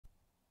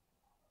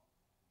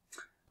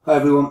Hi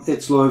everyone,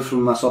 it's Lloyd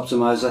from Mass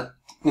Optimizer.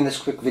 In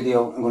this quick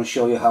video I'm going to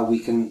show you how we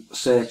can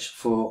search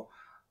for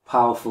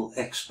powerful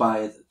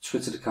expired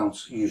Twitter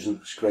accounts using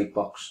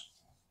Scrapebox.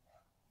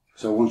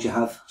 So once you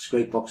have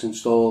Scrapebox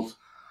installed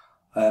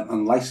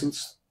and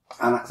licensed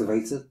and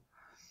activated,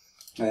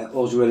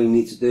 all you really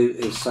need to do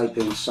is type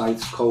in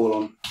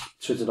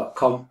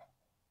sites:twitter.com,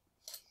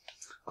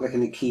 click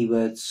in the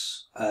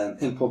keywords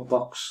input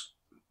box,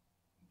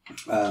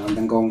 and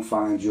then go and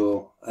find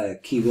your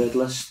keyword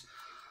list.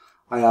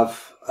 I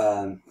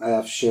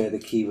have shared the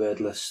keyword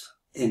list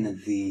in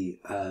the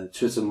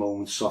Twitter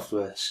Moment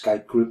Software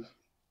Skype group,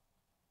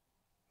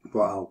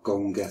 but I'll go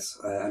and get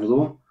another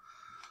one.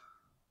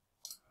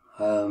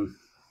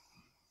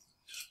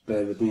 Just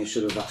bear with me. I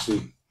should have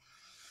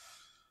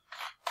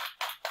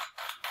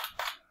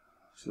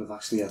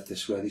actually had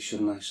this ready,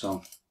 shouldn't I?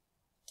 So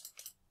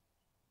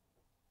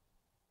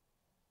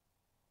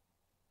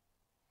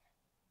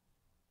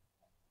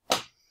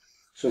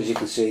as you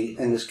can see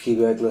in this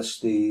keyword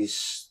list,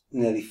 these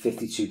nearly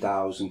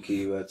 52,000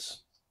 keywords.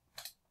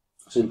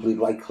 Simply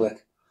right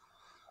click.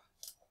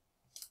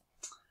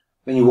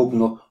 When you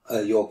open up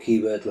your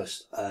keyword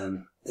list,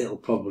 it'll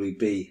probably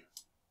be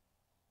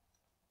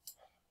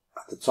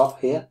at the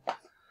top here.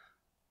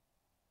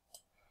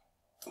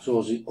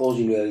 So all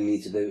you really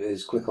need to do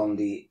is click on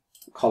the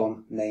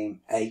column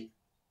name A,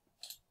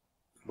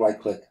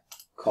 right click,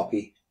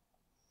 copy,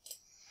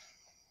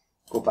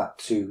 go back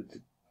to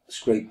the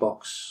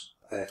Scrapebox,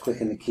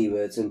 click in the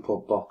keywords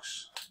input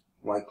box,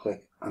 right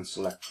click and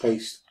select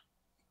paste.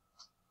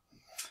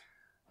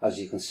 As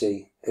you can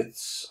see,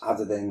 it's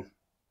added in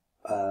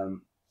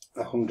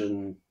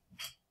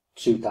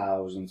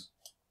 102,000.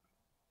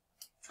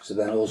 So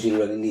then all you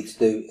really need to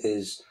do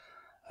is,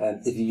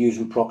 if you're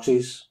using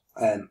proxies,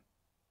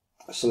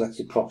 select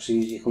your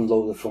proxies. You can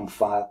load it from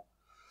file.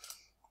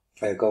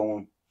 Go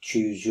and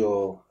choose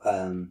your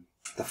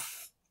the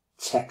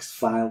text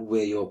file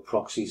where your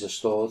proxies are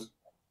stored.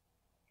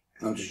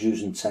 I'm just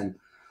using 10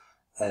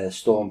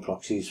 Storm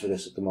proxies for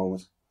this at the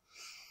moment.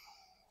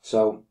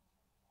 So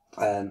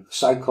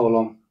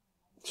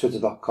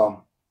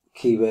site:twitter.com,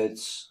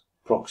 keywords,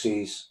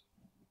 proxies,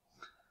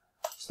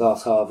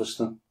 start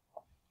harvesting.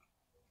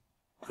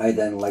 I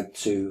then like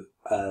to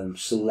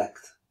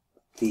select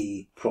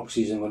the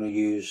proxies I'm going to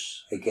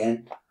use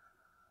again.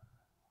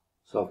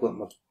 So I've got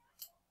my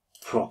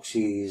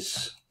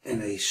proxies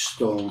in a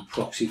Storm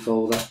proxy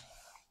folder.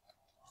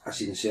 As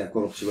you can see, I've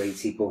got up to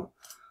 80, but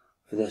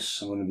for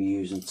this I'm going to be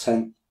using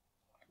 10.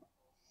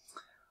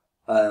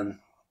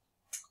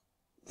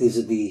 These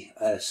are the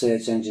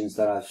search engines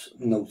that I've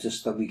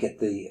noticed that we get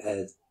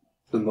the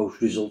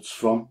most results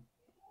from.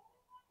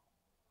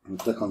 And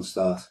click on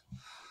start.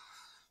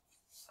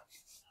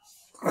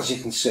 As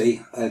you can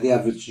see, the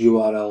average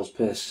URLs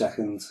per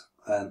second,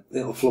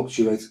 it'll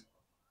fluctuate,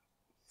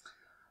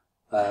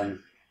 but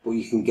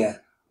you can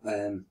get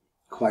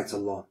quite a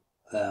lot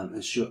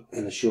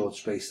in a short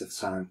space of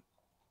time.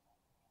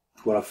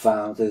 What I've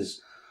found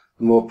is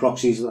the more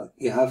proxies that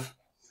you have,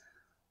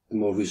 the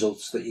more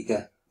results that you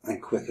get,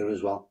 and quicker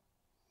as well.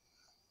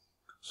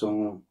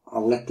 So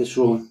I'll let this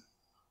run.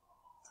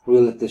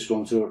 We'll let this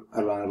run to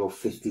around about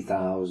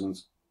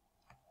 50,000,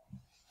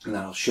 and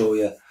then I'll show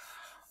you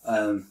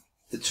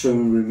the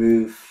trim and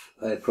remove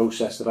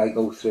process that I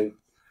go through,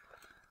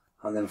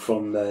 and then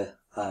from there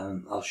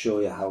I'll show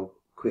you how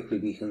quickly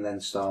we can then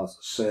start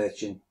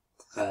searching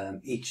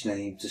each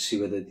name to see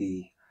whether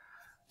the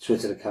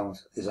Twitter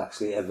account is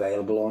actually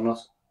available or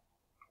not.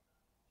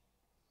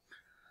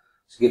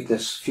 So give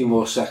this a few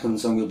more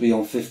seconds and we'll be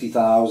on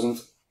 50,000.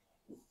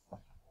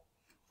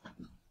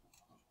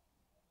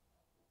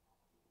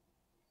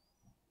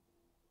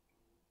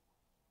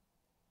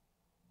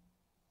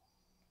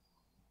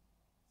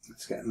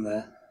 It's getting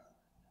there.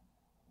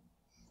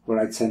 What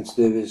I tend to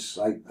do is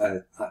I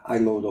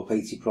load up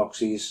 80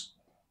 proxies,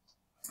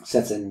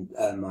 set in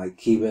my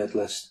keyword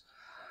list,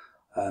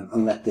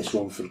 and let this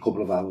run for a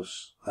couple of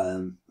hours,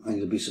 and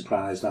you'll be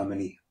surprised how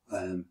many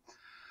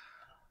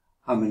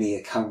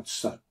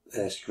accounts that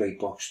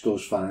Scrapebox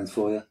does find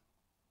for you.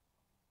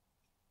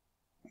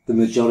 The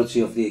majority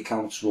of the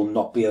accounts will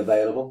not be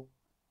available,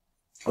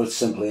 or it's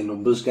simply a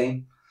numbers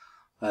game.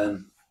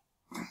 The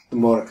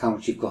more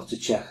accounts you've got to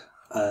check,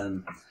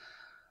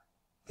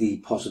 the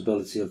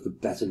possibility of the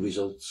better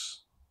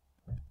results.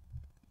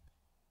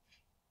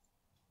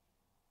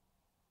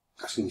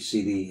 As you can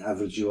see, the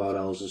average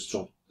URLs has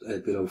dropped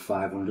below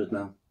 500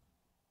 now.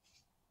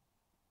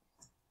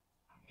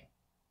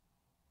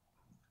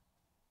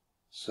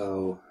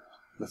 So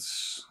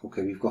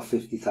okay, we've got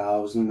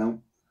 50,000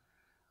 now.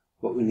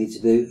 What we need to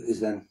do is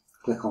then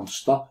click on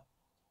stop.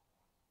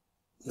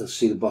 You'll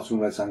see the bottom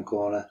right hand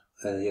corner,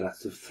 your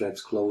active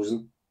threads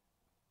closing.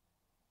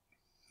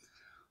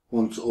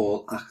 Once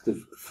all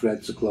active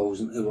threads are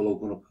closing, it will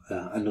open up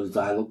another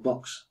dialog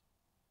box.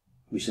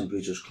 We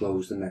simply just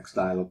close the next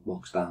dialog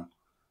box down.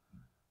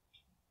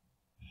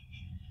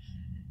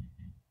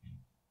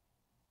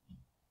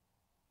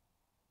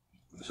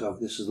 So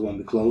this is the one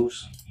we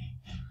close.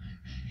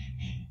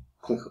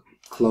 Click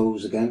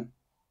close again,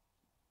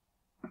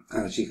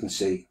 And as you can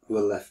see,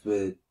 we're left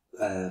with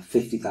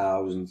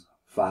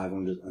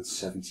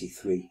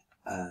 50,573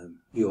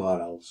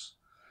 URLs.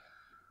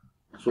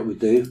 So what we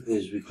do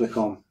is we click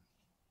on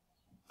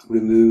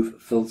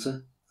remove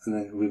filter and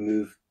then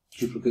remove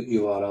duplicate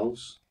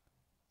URLs.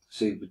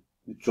 See,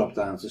 we drop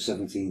down to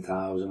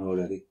 17,000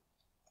 already.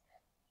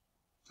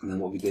 And then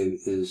what we do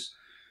is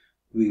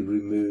we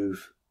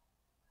remove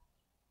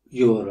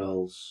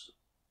URLs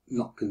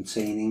not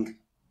containing.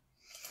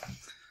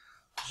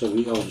 So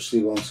we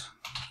obviously want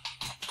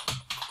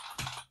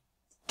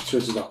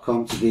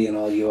twitter.com to be in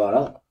our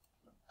URL.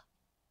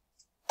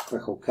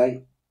 Click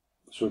OK.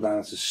 So we're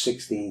down to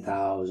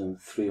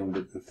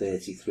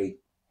 16,333.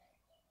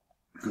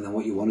 And then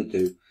what you want to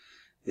do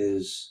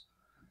is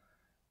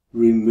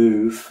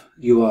remove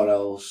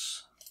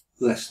URLs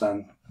less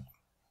than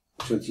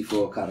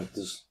 24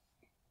 characters.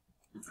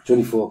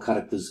 24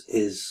 characters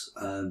is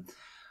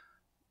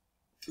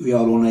we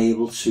are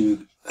unable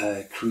to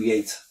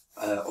create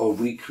or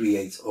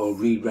recreate or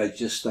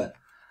re-register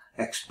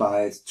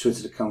expired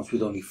Twitter accounts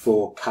with only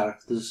 4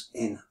 characters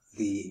in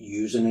the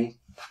username.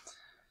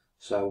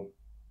 So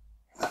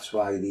that's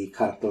why the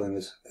character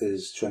limit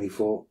is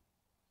 24.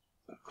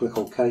 Click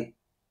OK.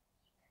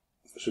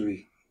 So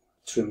we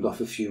trimmed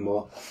off a few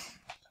more.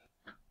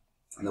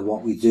 And then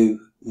what we do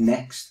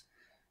next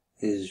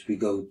is we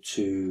go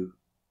to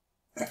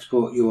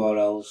export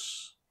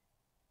URLs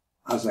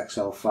as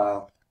Excel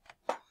file.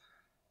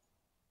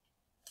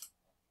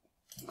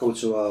 Go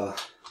to our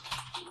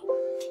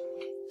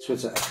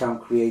Twitter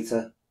account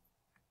creator,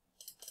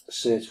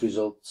 search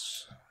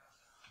results,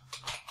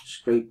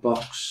 scrape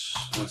box,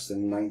 that's the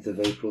 9th of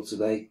April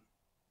today.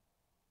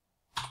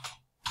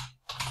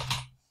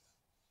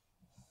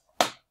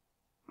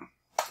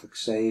 Click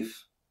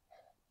save,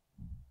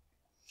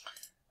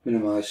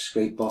 minimize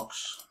scrape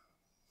box,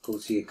 go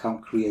to the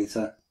account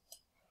creator,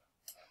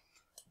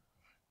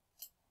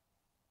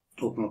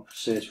 open up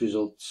search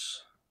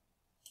results,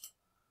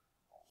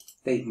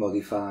 date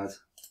modified,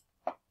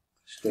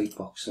 scrape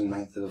box the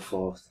 9th of the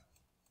 4th,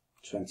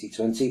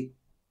 2020.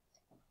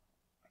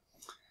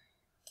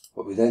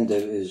 What we then do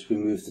is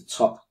remove the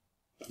top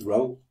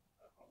row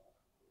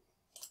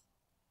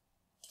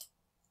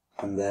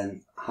and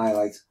then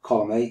highlight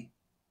column A,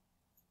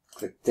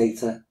 click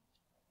data,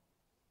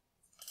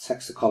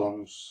 text the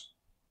columns,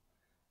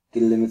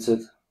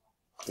 delimited,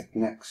 click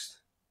next,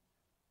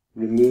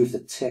 remove the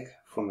tick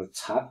from the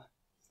tab,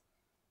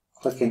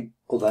 click in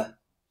other,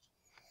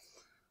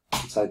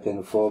 type in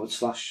a /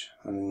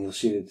 and then you'll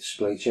see the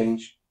display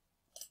change.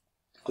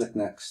 Click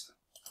next,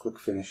 click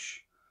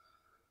finish,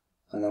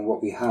 and then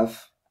what we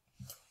have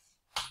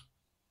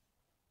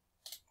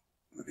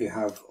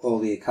all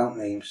the account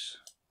names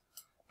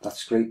that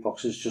scrape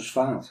box has just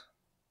found.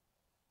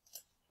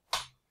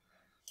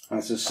 And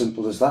it's as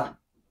simple as that.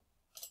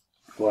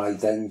 What I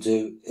then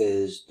do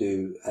is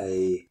do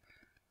a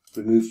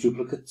remove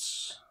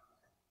duplicates,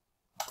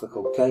 click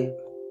OK.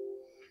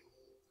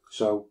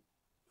 So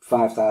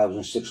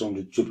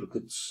 5,600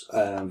 duplicates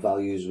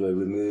values were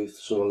removed,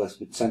 so we're left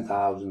with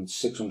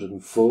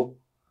 10,604.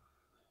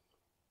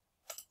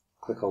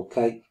 Click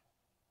OK.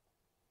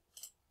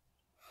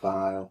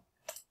 File,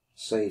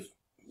 save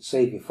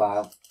your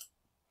file,